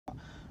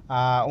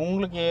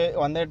உங்களுக்கு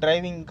வந்து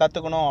டிரைவிங்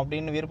கற்றுக்கணும்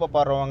அப்படின்னு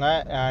விருப்பப்படுறவங்க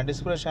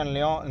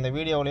டிஸ்கிரிப்ஷன்லேயும் இந்த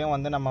வீடியோவிலையும்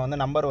வந்து நம்ம வந்து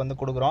நம்பர் வந்து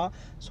கொடுக்குறோம்.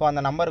 ஸோ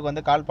அந்த நம்பருக்கு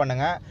வந்து கால்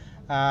பண்ணுங்கள்.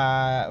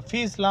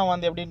 ஃபீஸ்லாம்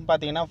வந்து எப்படின்னு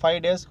பார்த்தீங்கன்னா 5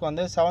 டேஸ்க்கு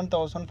வந்து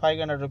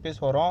 7500 rupees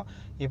வரும்.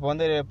 இப்போ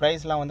வந்து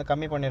ப்ரைஸ்லாம் வந்து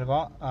கம்மி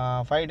பண்ணியிருக்கோம்.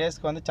 5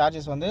 டேஸ்க்கு வந்து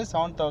சார்ஜஸ் வந்து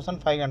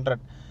 7500.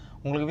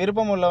 உங்களுக்கு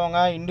விருப்பம் உள்ளவங்க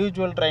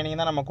இண்டிவிஜுவல் ட்ரைனிங்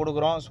தான் நம்ம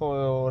கொடுக்குறோம். ஸோ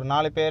ஒரு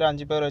 4 பேர்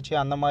 5 பேர் வச்சு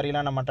அந்த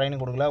மாதிரிலாம் நம்ம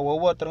ட்ரைனிங் கொடுக்கல.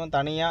 ஒவ்வொருத்தருக்கும்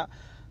தனியாக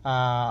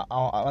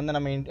வந்து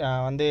நம்ம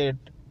வந்து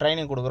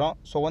ட்ரைனிங் கொடுக்குறோம்.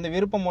 ஸோ வந்து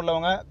விருப்பம்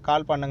உள்ளவங்க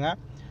கால் பண்ணுங்கள்.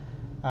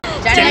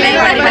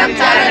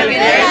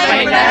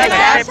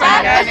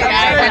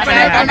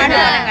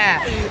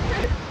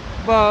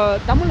 இப்போ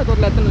தமிழில்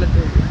டோட்டல் எத்தனை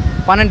லெட்ரு?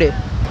 12.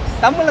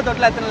 தமிழில்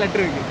டோட்டல் எத்தனை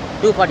லெட்ரு இருக்குது?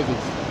 246.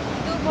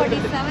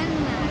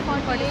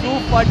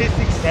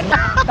 246.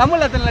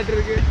 தமிழில் எத்தனை லெட்ரு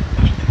இருக்குது?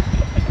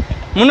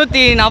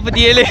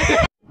 347.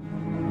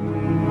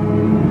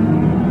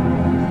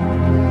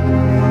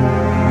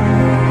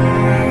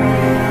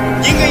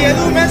 இங்கே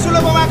எதுவுமே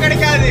சுலபமாக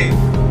கிடைக்காது,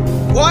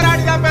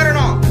 போராடி தான்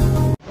பெறணும்.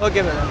 ஓகே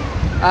மேடம்,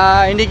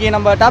 இன்றைக்கி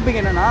நம்ம டாபிக்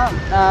என்னென்னா,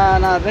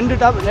 நான் ரெண்டு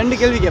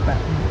கேள்வி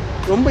கேட்பேன்.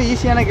 ரொம்ப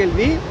ஈஸியான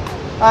கேள்வி.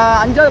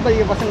 5வது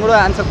படிக்கிற பசங்க கூட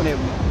ஆன்சர்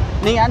பண்ணியிருக்கோம்.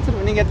 நீங்கள்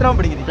எத்தனை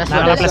படிக்கிறீங்க?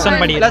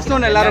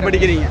 +1 எல்லாரும்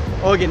படிக்கிறீங்க.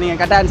 ஓகே, நீங்கள்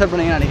கரெக்டாக ஆன்சர்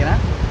பண்ணுங்கன்னு நினைக்கிறேன்.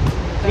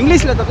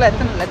 இங்கிலீஷில் தொட்டில்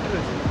எத்தனை லெட்டர்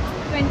இருக்குது?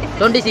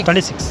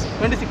 26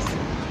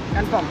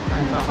 கன்ஃபார்ம்.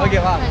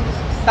 ஓகேவா?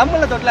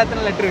 தமிழில் தொட்டில்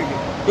எத்தனை லெட்டர் இருக்குது?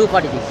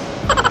 246.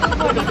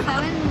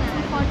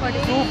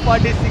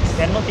 246.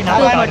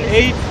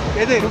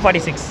 எது?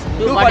 246.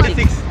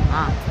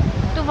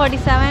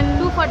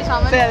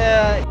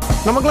 247.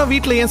 நமக்குலாம்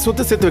வீட்டில் ஏன்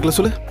சொத்து சேர்த்து வைக்கல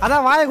சொல்லு?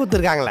 அதான் வாயை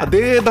குத்துருக்காங்களா?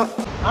 அதேதான்.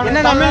 என்ன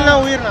தமிழ்னா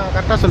உயிர் நான்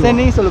கரெக்டாக சொல்லுவேன். சரி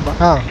நீங்கள் சொல்லுப்பா.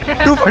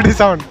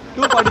 247.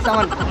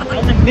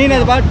 நீ என்ன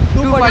பா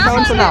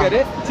 247 சொல்லிருக்காரு.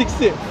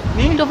 6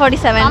 நீ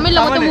 247. தமிழ்ல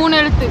மொத்தம் 3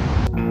 எழுத்து.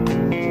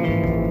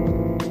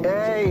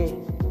 ஏய்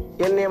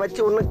என்னைய வச்சு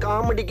ஒண்ணு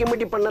காமெடி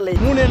பண்ணல.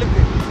 3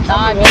 எழுத்து.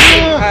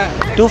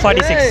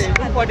 246.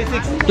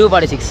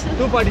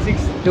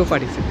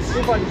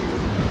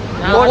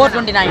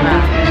 429.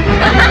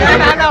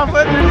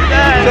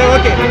 சரி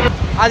ஓகே,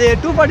 அது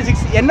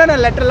 246 என்னென்ன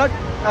லெட்டர்லாம்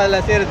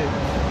அதில் சேருது?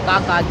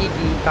 காக்கா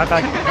கிக்கி.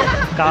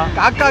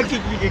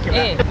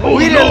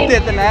 உயிர் எழுத்து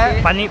எத்தனை?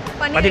 12.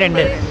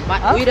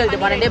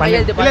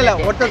 இல்லை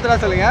ஒருத்தரா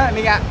சொல்லுங்க.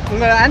 நீங்கள்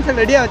உங்கள் ஆன்சர்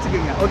ரெடியாக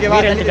வச்சுக்கோங்க. ஓகேவா?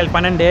 உயிர் எழுத்துக்கள்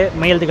 12,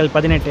 மெய் எழுத்துக்கள்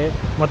 18,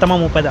 மொத்தமாக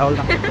 30.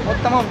 அவ்வளோதான்.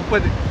 மொத்தமாக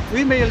 30.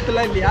 உயிர் மெய்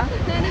எழுத்துலாம் இல்லையா?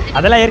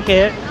 அதெல்லாம் இருக்கு.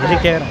 அது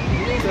கேட்குறேன்.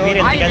 உயிர்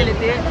எழுத்துக்கள்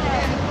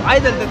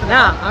ஆயுத எழுத்து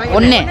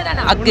 1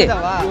 அக்கு.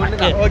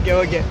 ஓகே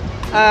ஓகே,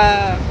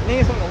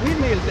 நீங்கள் சொல்லுங்கள். உயிர்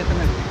மெய் எழுத்து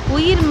எத்தனை இருக்கு?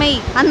 உயிர் மெய்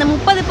அந்த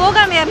 30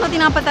 போகாம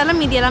 246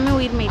 மீதி எல்லாமே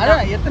உயிர் மெய்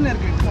தான். எத்தனை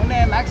இருக்கு? ஒண்ணே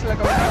மேக்ஸ்ல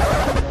கவுண்ட்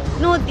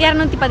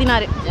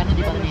 216.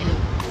 217.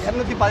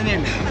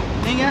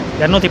 நீங்க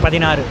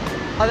 216.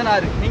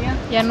 16. நீங்க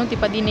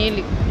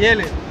 217.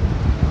 7.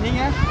 நீங்க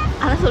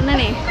அத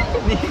சொன்னனே.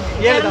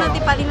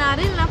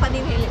 216 இல்ல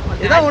 17.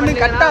 ஏதா ஒண்ணு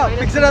கரெக்ட்டா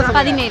ஃபிக்ஸடா சொல்லுங்க.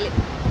 17.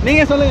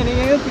 நீங்க சொல்லுங்க.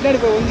 நீங்க பின்னாடி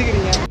போய்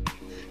ஒஞ்சிக்கிறீங்க.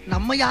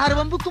 நம்ம யார்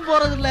வம்புக்கும்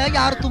போறது இல்ல,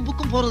 யார்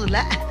தும்புக்கும் போறது இல்ல.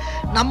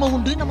 நம்ம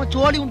உண்டு, நம்ம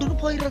சோழி உண்டுன்னு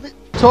போயிடுறது.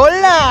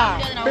 சொல்ல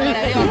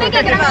என்ன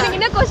கேக்குறாங்க?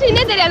 என்ன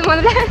क्वेश्चनே தெரியாது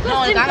முதல்ல.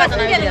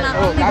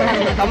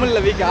 தமிழ்ல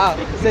வீக்கா?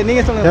 சரி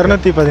நீங்க சொல்லுங்க.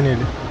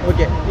 217.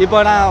 ஓகே, இப்போ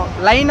நான்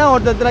லைனா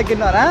ஒருத்தர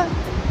கேட்டு வரேன்.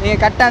 நீங்க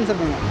கரெக்ட் ஆன்சர்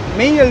பண்ணுங்க.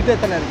 மெய் எழுத்து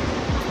எத்தனை இருக்கு?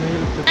 மெய்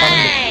எழுத்து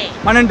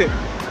 12.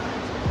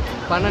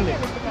 12.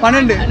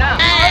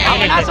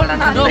 நான்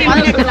சொல்றேன்.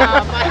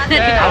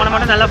 அவன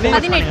மட்டும் நல்லா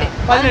ஃபோக்கஸ் பண்ணுங்க.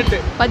 18.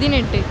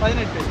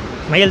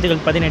 மெய்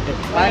எழுத்துக்கள் 18.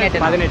 18.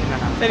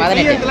 சரி,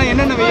 மெய் எழுத்துலாம்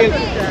என்னென்ன மெய்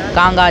எழுத்து?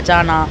 காங்கா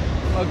சானா.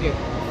 ஓகே,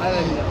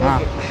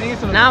 நீங்க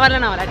சொல்லுங்க. நான்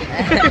வரல.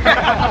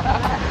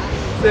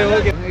 சரி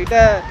ஓகே, உங்ககிட்ட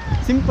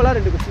சிம்பிளாக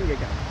 2 கொஸ்டின்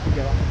கேட்குறேன்.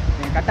 ஓகேவா?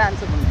 நீங்கள் கரெக்டாக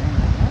ஆன்சர் பண்ணுங்க.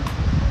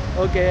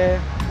 ஓகே.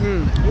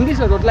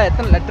 இங்கிலீஷில் டோட்டலாக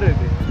எத்தனை லெட்டர்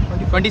இருக்குது?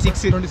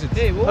 26.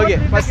 ஓகே,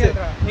 ஃபஸ்ட்டு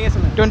நீங்கள்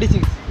சொல்லுங்கள்.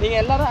 26.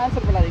 நீங்கள் எல்லாரும்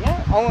ஆன்சர் பண்ணாதீங்க.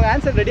 அவங்க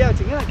ஆன்சர் ரெடியாக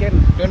வச்சுங்க, நான்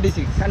கேட்கணும்.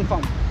 26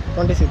 கன்ஃபார்ம்.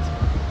 26.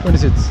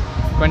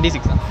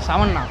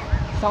 7.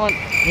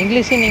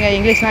 இங்கிலீஷ் நீங்கள்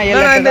இங்கிலீஷ்னா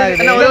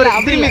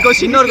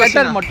இன்னொரு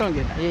லெட்டர் மட்டும்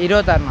கேட்டேன்.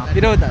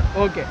 26.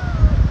 ஓகே,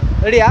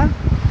 ரெடியா?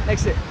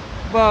 நெக்ஸ்ட்டு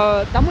இப்போ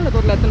தமிழில்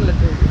டோட்டலாக எத்தனை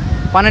லெட்டர்?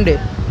 12.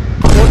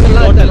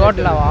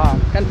 டோட்டலாவா?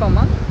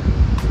 கன்ஃபார்மா?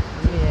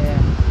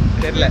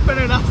 தெரியல.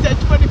 நான்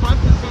சர்ச் பண்ணி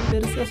பார்த்தேன்.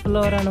 பெருசா சொல்ல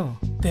வரானோ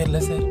தெரியல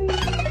சார்.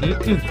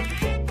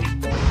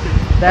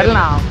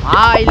 தெரியலாம்.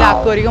 இல்ல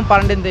அக்கு வரைக்கும்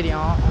 12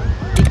 தெரியும்.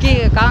 இக்கி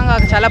காங்கா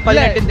சல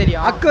 18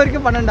 தெரியும். அக்கு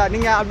வரைக்கும் 12.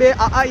 நீங்க அப்படியே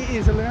அ ஆ இ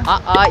சொல்லுங்க. அ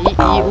ஆ இ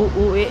ஈ உ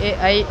ஊ ஏ ஏ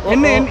ஐ ஓ.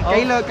 என்ன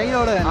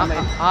கையிலோட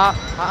ஆ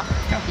ஆ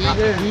இ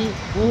ஈ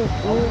உ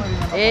ஊ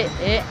ஏ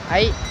ஏ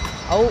ஐ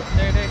ஔ.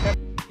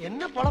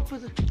 என்ன பொழப்பு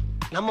இது?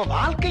 நம்ம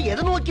வாழ்க்கை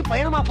எதை நோக்கி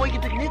பயணமா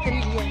போய்கிட்டு இருக்குன்னே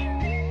தெரியலையே.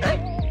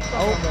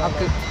 ஔ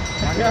அக்கு.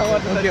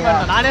 ஓகேவா?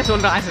 நானே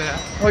சொல்றேன் ஆன்சர்.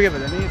 ஓகே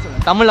பிரதர், நீங்க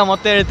சொல்லுங்க. தமிழ்ல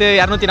மொத்த எழுத்து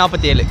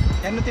 247.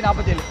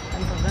 247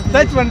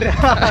 சர்ச் பண்றியா?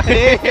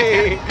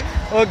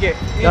 Okay,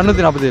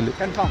 247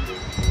 confirm.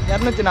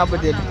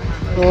 247.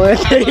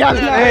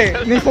 ஏய்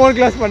நீ ஃபோன்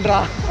கிளாஸ் பண்றா.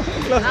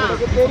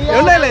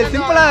 ஒன்றும் இல்லை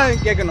சிம்பிளாக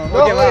கேட்கணும்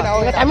ஓகேவா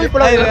தமிழ்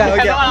கூட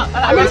ஓகே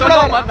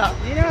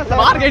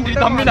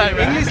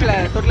இங்கிலீஷில்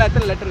டோட்டலாக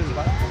எத்தனை லெட்டர்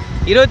இருக்குப்பா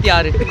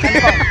 26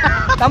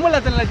 தமிழ்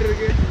எத்தனை லெட்டர்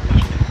இருக்கு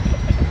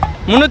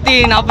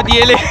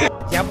 347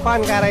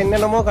 ஜப்பான்காரன்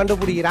என்னென்னமோ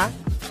கண்டுபிடிக்கிறான்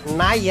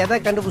நான் எதை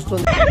கண்டுபிடிச்சிட்டு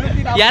வந்தேன்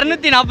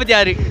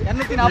 246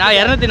 நான்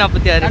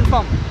 246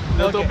 கன்ஃபார்ம்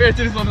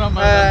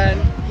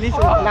நீ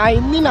சொல்லு நான்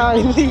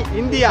ஹிந்தி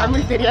இந்தியா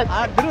தமிழ் தெரியாது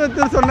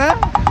திருவத்தூர் சொன்னேன்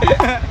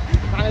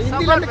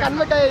ஹிந்தில இருந்து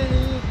கன்வெர்ட்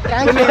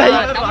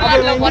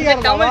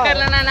தமிழ்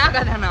தெரியலனா நான்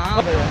கதானா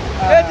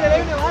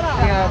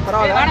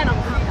பரவாயில்ல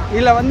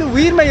இதில் வந்து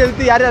உயிர்மை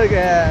எழுத்து யார்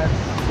யாருக்கு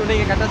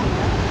சொன்னீங்க கரெக்டாக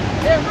சொன்னீங்க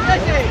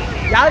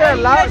யார்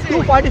யாரெல்லாம்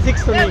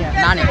 246 சொன்னீங்க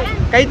நானே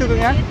கை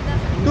தூக்குங்க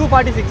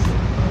 246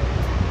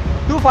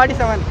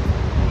 247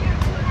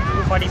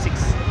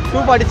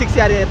 246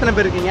 யார் எத்தனை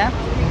பேர் இருக்கீங்க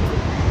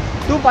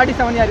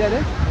 247 யார் யார்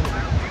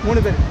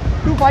 3 பேர்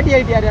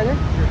 248 யார் யார்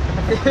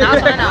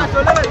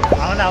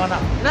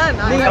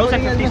நீங்க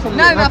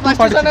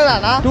ஃபர்ஸ்ட்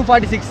சொன்னதானா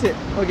 246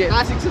 ஓகே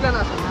நான் 6 தான்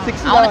நான் சொன்னேன் 6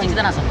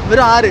 தான் நான் சொன்னேன்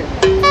வெறும் 6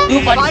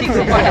 246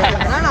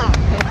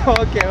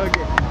 ஓகே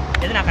ஓகே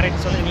எது நான்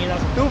கரெக்ட் சொல்லுங்க நீ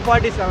தான்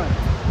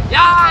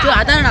 247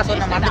 அதான் நான்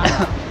சொன்னேன் மாட்டேன்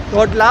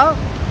டோட்டலா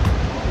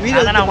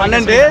உயிரெழுத்து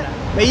 12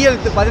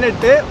 மெய்யெழுத்து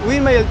 18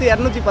 உயிர்மெய் எழுத்து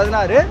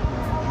 216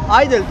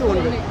 ஆயுத எழுத்து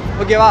 1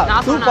 ஓகேவா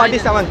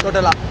 247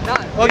 டோட்டலா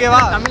ஓகேவா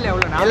தமிழ்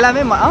எவ்வளோண்ணா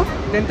எல்லாமே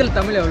 10th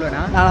தமிழ்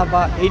எவ்வளோண்ணா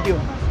நானாப்பா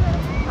 81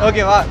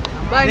 ஓகேவா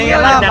நீங்க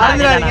எல்லாம்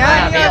மறந்துடாதீங்க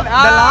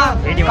இதெல்லாம்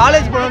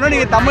காலேஜ் போகணும்னா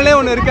நீங்க தமிழே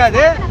ஒன்று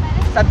இருக்காது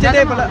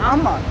சப்ஜெக்டே இப்போ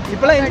ஆமாம்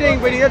இப்போலாம்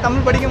இன்ஜினியரிங் படிக்க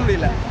தமிழ் படிக்க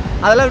முடியல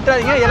அதெல்லாம்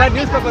விட்டுறாதீங்க எல்லா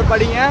நியூஸ் பேப்பர்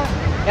படிங்க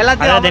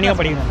எல்லாத்தையும்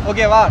படிக்கணும்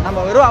ஓகேவா நம்ம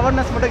வெறும்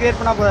அவேர்னஸ் மட்டும் கிரியேட்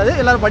பண்ணால் போதாது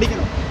எல்லாரும்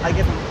படிக்கணும்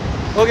அதுக்கேற்ற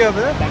ஓகே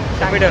ஓகே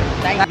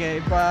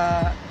இப்போ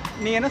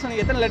நீங்கள் என்ன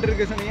சொன்னீங்க எத்தனை லெட்டர்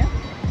இருக்கு சொன்னீங்க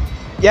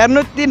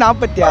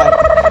 246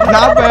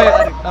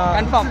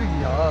 கன்ஃபார்ம்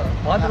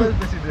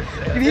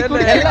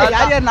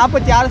யார் யார்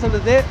 46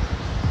 சொல்றது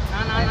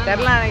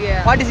தெரியல எனக்கு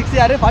 46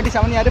 யாரு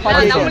 47 யாரு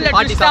 48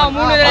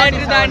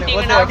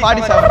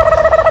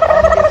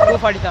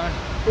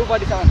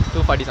 246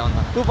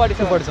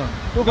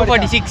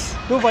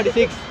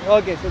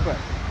 ஓகே சூப்பர்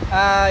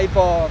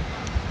இப்போ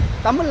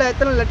தமிழ்ல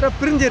எத்தனை லெட்டர்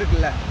பிரிஞ்சு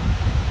இருக்குல்ல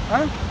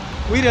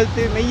உயிர்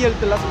எழுத்து மெய்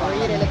எழுத்துலாம் சொல்லுவாங்க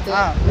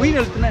உயிர்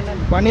எழுத்துனா என்ன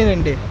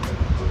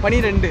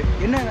 12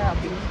 என்ன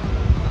அப்படின்னு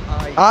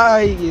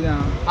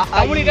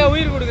தமிழுக்கா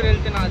உயிர் கொடுக்குற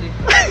எழுத்துனா அது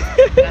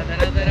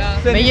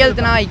மெய்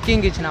எழுத்துனா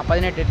இக்கிங்குச்சுண்ணா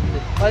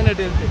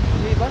 18 எழுத்து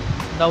நீப்பா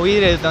இந்த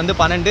உயிர் எழுத்து வந்து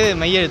 12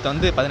 மெய் எழுத்து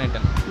வந்து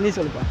 18 நீ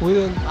சொல்லுப்பா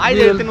ஆயுத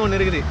எழுத்துன்னு ஒன்று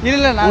இருக்குது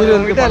இல்ல நான்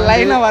உங்ககிட்ட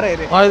லைனா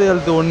வரேன் ஆயுத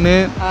எழுத்து 1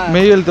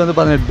 மெய் எழுத்து வந்து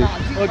 18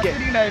 ஓகே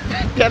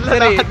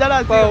சரி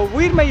இப்போ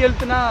உயிர் மெய்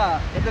எழுத்துனா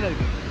எத்தனை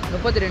இருக்கு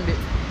 32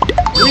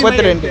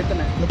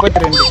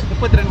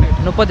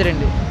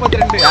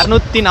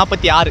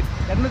 246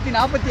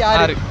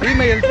 உயிர்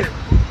மெய் எழுத்து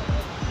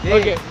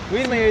ஓகே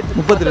உயிர் மெய் எழுத்து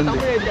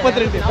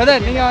 32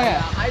 பிரதர் நீங்க வாங்க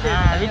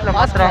வீட்டில்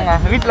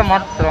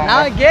மாற்றுறாங்க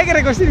நான் கேட்குற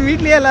கொஸ்டின்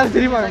வீட்லயே எல்லாரும்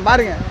தெரியுமா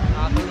பாருங்க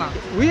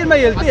உயிர்மை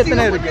எழுத்து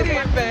எத்தனை இருக்கு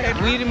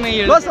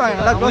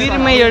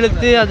உயிர்மை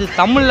எழுத்து அது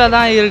தமிழ்ல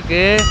தான்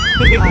இருக்கு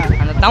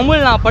அந்த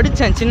தமிழ் நான்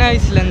படித்தேன் சின்ன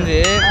வயசுலேருந்து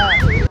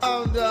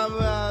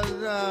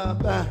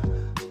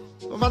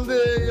வந்து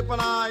இப்போ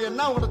நான்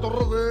என்ன உங்கள்கிட்ட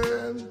சொல்றது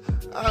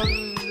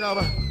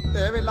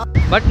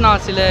பட்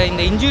நான் சில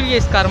இந்த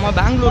இன்ஜூரியஸ் காரணமாக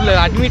பெங்களூரில்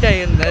அட்மிட்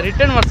ஆகியிருந்தேன்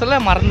ரிட்டர்ன் வரல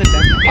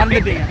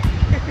மறந்துட்டீங்க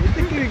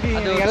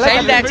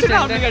சைல்டு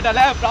ஆக்சிடென்ட்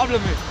கேட்டாலே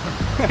ப்ராப்ளம்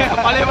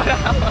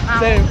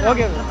சரி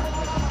ஓகே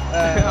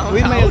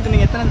உயிர்மை எழுத்து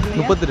நீங்கள் எத்தனை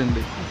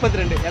 32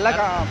 எல்லாம்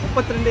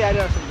 32 யார்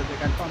யார் சொல்கிறது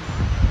கன்ஃபார்ம்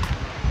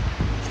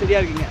சரியா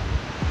இருக்கீங்க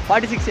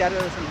 46 யார்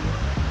யார் சொல்லுங்க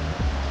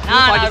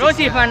நான்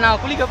ரோசி ஃபேன்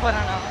நான் குளிக்க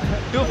போகிறேன்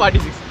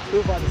 246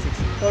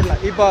 டோட்டலாக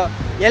இப்போ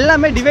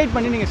எல்லாமே டிவைட்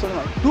பண்ணி நீங்கள்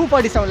சொல்லணும்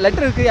 247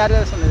 லெட்டர் இருக்குது யார்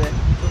யார் சொன்னது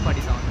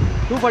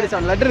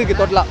 247 லெட்டர் இருக்குது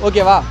டோட்டலாக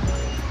ஓகேவா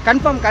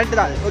கன்ஃபார்ம் கரெக்டு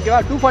தான் ஓகேவா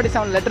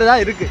 247 லெட்டர்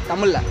தான் இருக்குது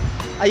தமிழில்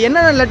அது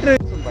என்னென்ன லெட்ரு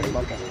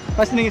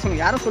ஃபஸ்ட் நீங்கள்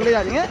சொல்லுங்கள் யாரும்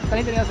சொல்லாதீங்க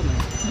தனித்தனியாக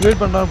சொல்லுங்கள்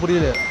டிவைட் பண்ணுறாங்க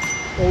புரியல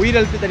உயிர்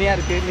எழுத்து தனியாக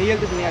இருக்குது மெய்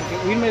எழுத்து தனியாக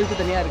இருக்குது உயிர்மை எழுத்து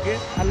தனியாக இருக்குது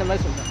அந்த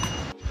மாதிரி சொல்கிறேன்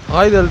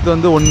ஆயுத எழுத்து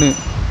வந்து 1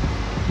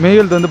 மெய்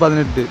எழுத்து வந்து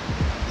 18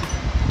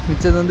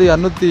 மிச்சது வந்து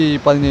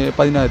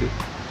 216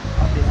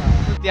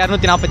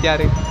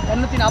 246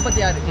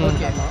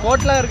 ஓகே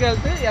டோட்டலாக இருக்க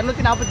எழுத்து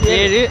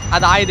 247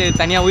 அது ஆயுத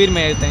எழுத்து தனியாக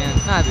உயிர்மை எழுத்து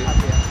தனியாக அது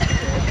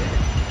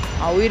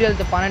உயிர்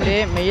எழுத்து 12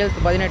 மெய் எழுத்து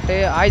 18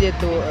 ஆயுத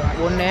எழுத்து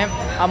 1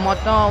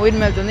 மொத்தம்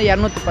உயிர்மை எழுத்து வந்து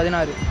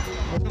 216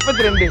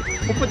 32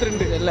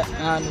 இல்லை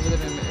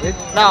 32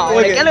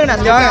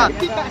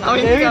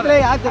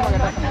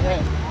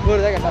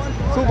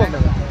 சூப்பர்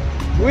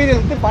உயிர்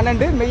எழுத்து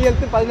 12 மெய்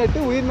எழுத்து 18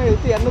 உயிர்மை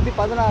எழுத்து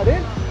 216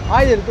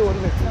 ஆயுத எழுத்து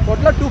 1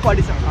 டோட்டலாக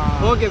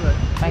 247 ஓகே சார்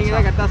நீங்கள்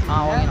தான் கரெக்டாக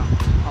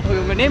ஓகே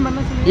உங்கள் நேம் என்ன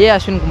சொல்லுங்கள் ஏ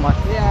அஸ்வின் குமார்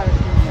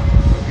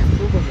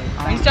சூப்பர்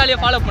இன்ஸ்டாலே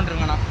ஃபாலோ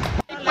பண்ணுறேங்கண்ணா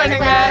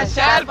பண்ணுங்க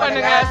ஷேர்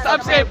பண்ணுங்க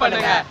சப்ஸ்கிரைப்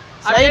பண்ணுங்க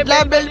சைடுல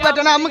பெல்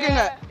பட்டனை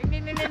அமுக்குங்க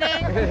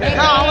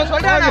அவன்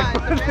சொல்றாங்க